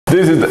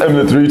This is the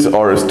Emlid Reach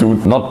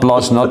RS2. Not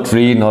plus, not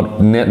 3,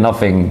 not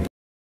nothing.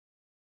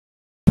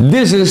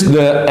 This is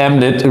the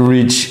Emlid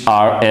Reach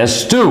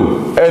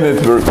RS2. And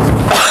it works.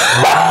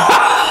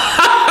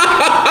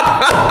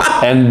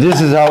 And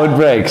this is how it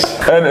breaks.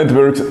 And it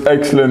works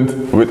excellent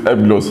with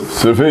Apglos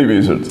Survey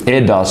Wizard.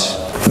 It does.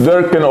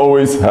 There can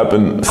always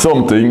happen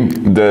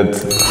something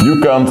that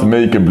you can't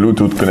make a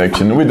Bluetooth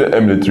connection with the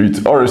Emlid Reach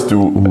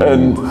RS2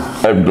 and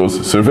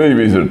Apglos Survey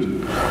Wizard.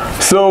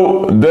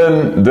 So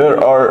then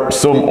there are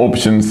some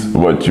options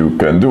what you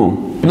can do.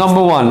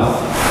 Number one,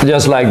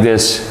 just like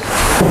this.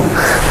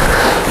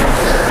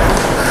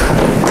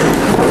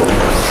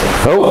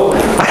 Oh!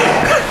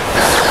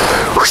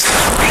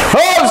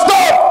 Oh,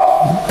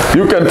 stop!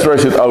 You can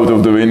trash it out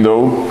of the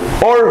window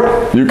or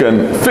you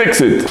can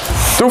fix it.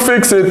 To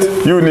fix it,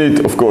 you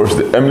need, of course,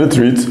 the Emlid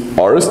Reach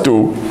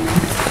RS2.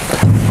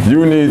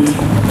 You need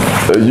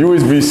a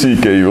USB-C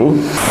cable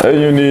and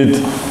you need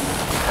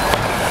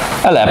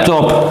a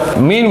laptop.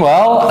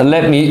 Meanwhile,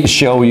 let me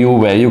show you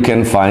where you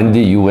can find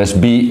the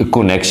USB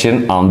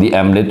connection on the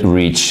Emlid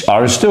Reach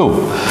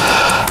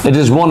RS2. It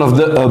is one of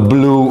the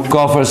blue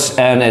covers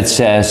and it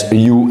says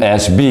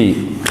USB.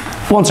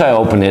 Once I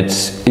open it,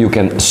 you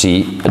can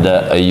see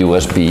the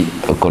USB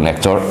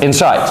connector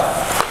inside.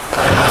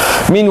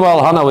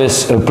 Meanwhile, Hanno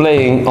is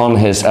playing on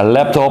his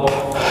laptop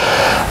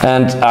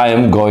and I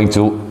am going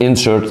to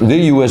insert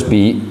the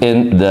USB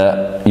in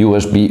the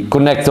USB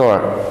connector.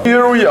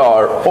 Here we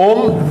are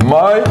on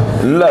my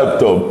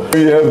laptop.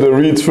 We have the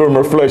Reach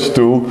firmware flash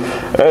tool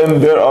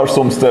and there are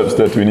some steps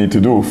that we need to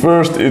do.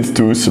 First, it's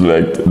to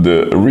select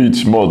the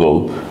Reach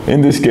model.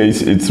 In this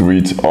case, it's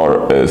Reach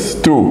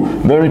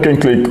RS2. Then we can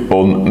click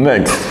on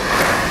Next.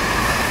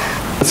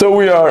 So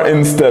we are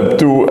in step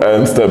 2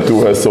 and step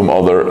 2 has some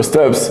other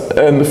steps,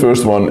 and the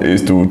first one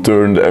is to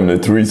turn the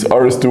Emlid Reach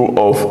RS2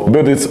 off,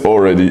 but it's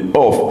already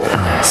off.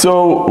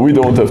 So we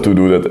don't have to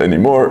do that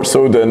anymore,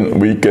 so then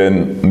we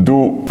can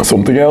do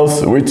something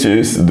else, which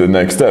is the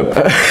next step.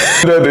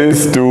 That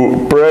is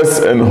to press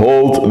and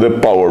hold the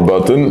power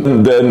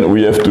button. Then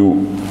we have to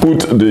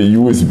put the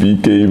USB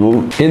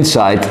cable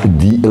inside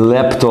the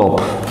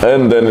laptop.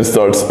 And then it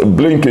starts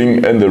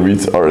blinking and the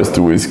Reach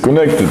RS2 is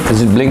connected.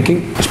 Is it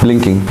blinking? It's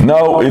blinking.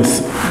 Now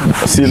it's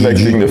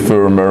selecting the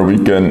firmware. We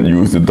can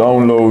use the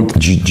download.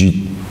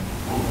 GG.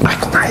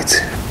 Michael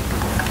Knight.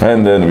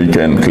 And then we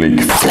can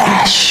click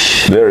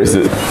flash. There is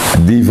it.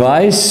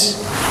 Device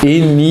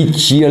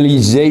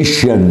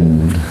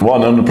initialization.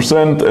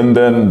 100%, and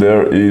then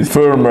there is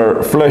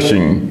firmware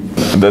flashing.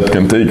 That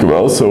can take a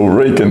while, so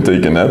Ray can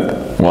take a nap.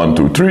 1,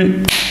 2,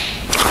 3.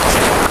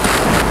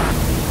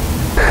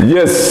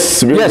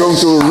 Yes, we're going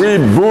to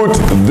reboot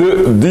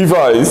the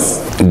device.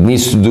 It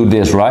needs to do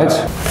this, right?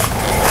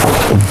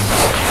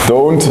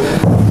 Don't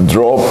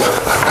drop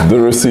the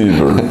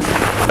receiver.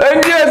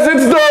 And yes,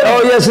 it's done!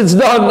 Oh yes, it's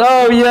done!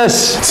 Oh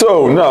yes!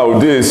 So now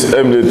this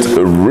Emlid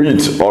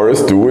Reach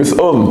RS2 is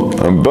on.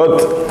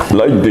 But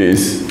like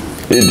this,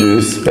 it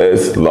just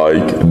has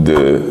like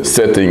the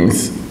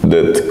settings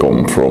that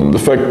come from the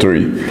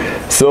factory.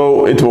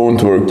 So it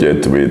won't work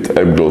yet with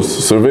Apglos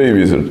Survey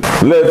Wizard.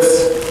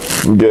 Let's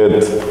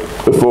get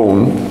a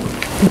phone.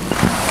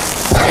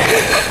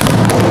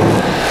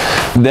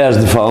 There's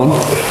the phone.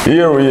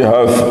 Here we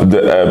have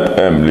the app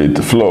Emlid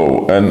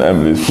Flow, and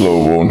Emlid Flow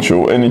won't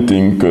show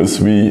anything because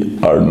we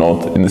are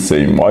not in the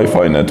same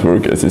Wi-Fi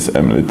network as this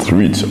Emlid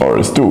Reach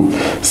RS2.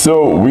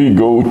 So we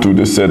go to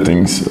the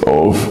settings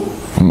of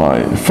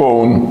my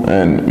phone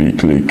and we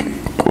click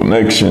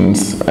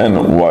Connections and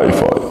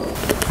Wi-Fi.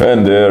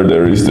 And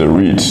there is the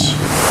Reach.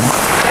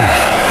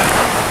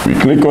 We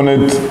click on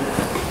it.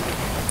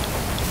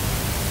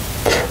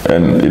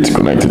 And it's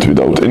connected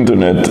without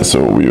internet,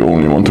 so we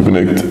only want to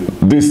connect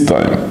this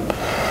time.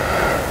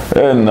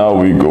 And now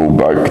we go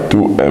back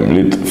to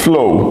Emlid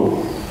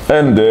Flow.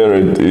 And there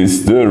it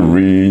is, the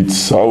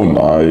Reach. How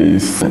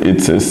nice.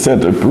 It says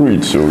Setup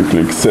Reach, so we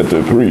click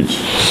Setup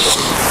Reach.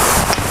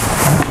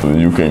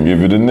 You can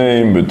give it a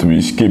name, but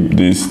we skip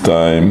this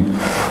time.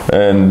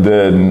 And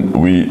then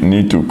we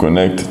need to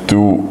connect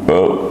to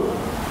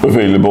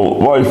available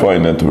Wi-Fi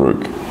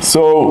network.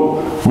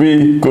 So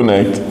we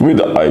connect with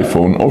the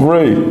iPhone of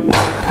Ray.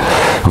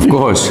 Of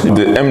course.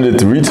 The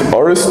Emlid Reach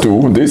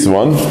RS2, this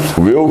one,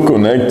 will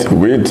connect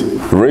with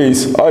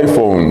Ray's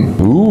iPhone.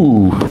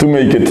 Ooh. To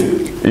make it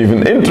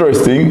even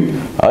interesting,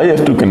 I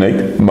have to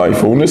connect my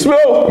phone as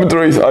well with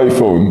Ray's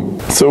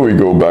iPhone. So we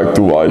go back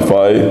to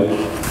Wi-Fi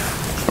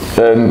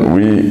and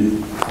we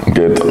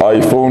get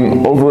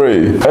iPhone of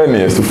Ray. And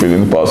he has to fill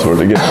in the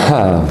password again.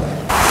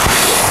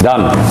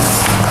 Done.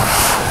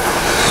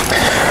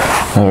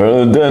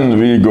 Then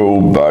we go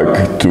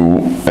back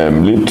to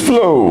Emlid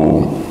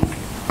Flow.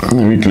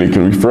 We click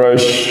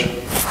refresh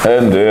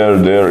and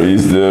there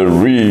is the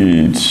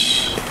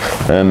Reach.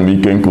 And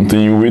we can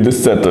continue with the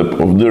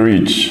setup of the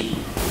Reach.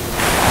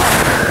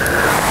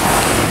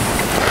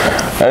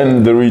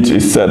 And the Reach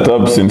is set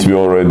up since we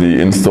already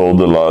installed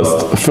the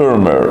last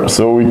firmware.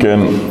 So we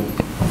can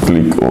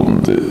click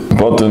on the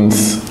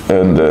buttons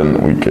and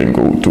then we can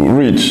go to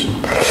Reach.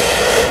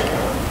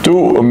 To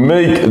To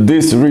make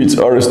this Reach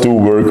RS2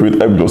 work with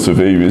Apglos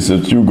Survey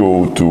Wizard, you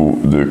go to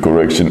the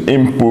correction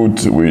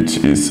input, which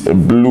is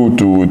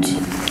Bluetooth,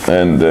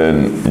 and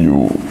then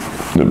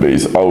the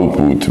base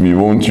output we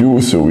won't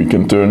use, so we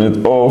can turn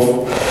it off.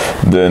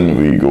 Then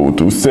we go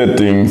to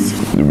settings,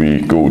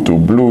 we go to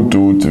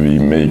Bluetooth, we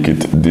make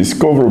it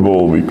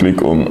discoverable, we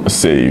click on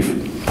save.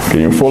 Can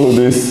you follow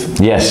this?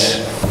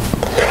 Yes.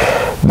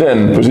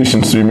 Then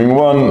position streaming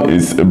 1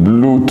 is a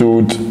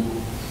Bluetooth,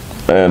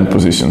 and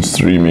position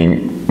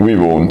streaming we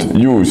won't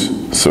use,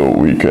 so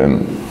we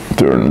can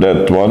turn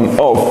that one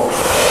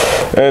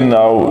off. And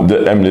now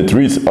the Emlid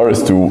Reach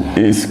RS2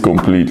 is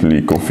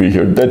completely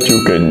configured that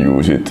you can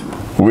use it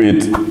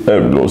with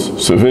Apglos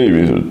Survey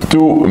Wizard.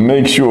 To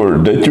make sure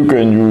that you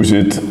can use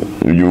it,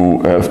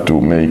 you have to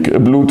make a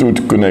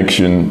Bluetooth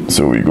connection,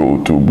 so we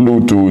go to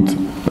Bluetooth,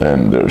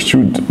 and there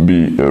should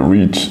be a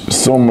reach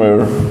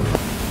somewhere.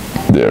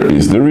 There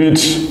is the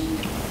reach.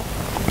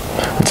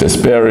 It says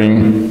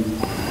pairing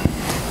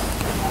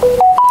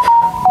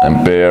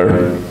and pair,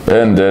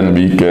 and then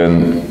we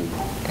can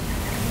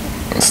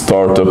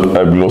start up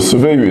Apglos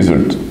Survey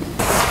Wizard.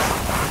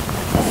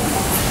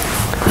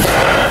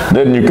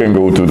 Then you can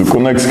go to the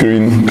connect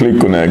screen, click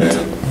connect,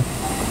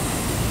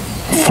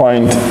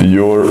 find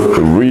your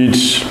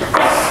reach,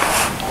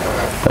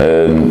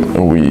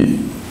 and we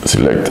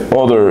select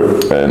other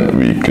and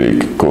we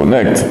click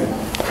connect.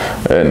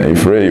 And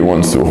if Ray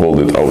wants to hold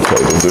it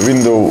outside of the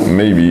window,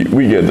 maybe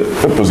we get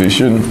a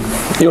position.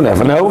 You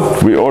never know.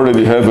 We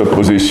already have a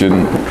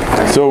position,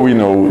 so we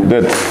know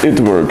that it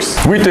works.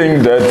 We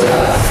think that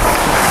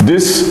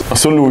this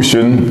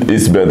solution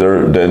is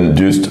better than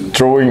just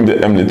throwing the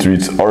Emlid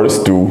Reach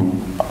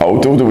RS2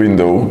 out of the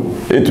window.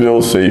 It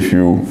will save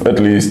you at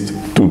least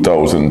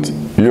 2,000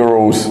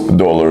 euros,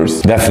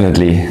 dollars.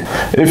 Definitely.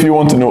 If you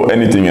want to know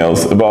anything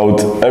else about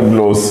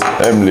Apglos,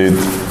 Emlid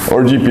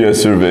or GPS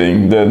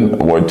surveying, then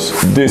watch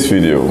this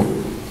video.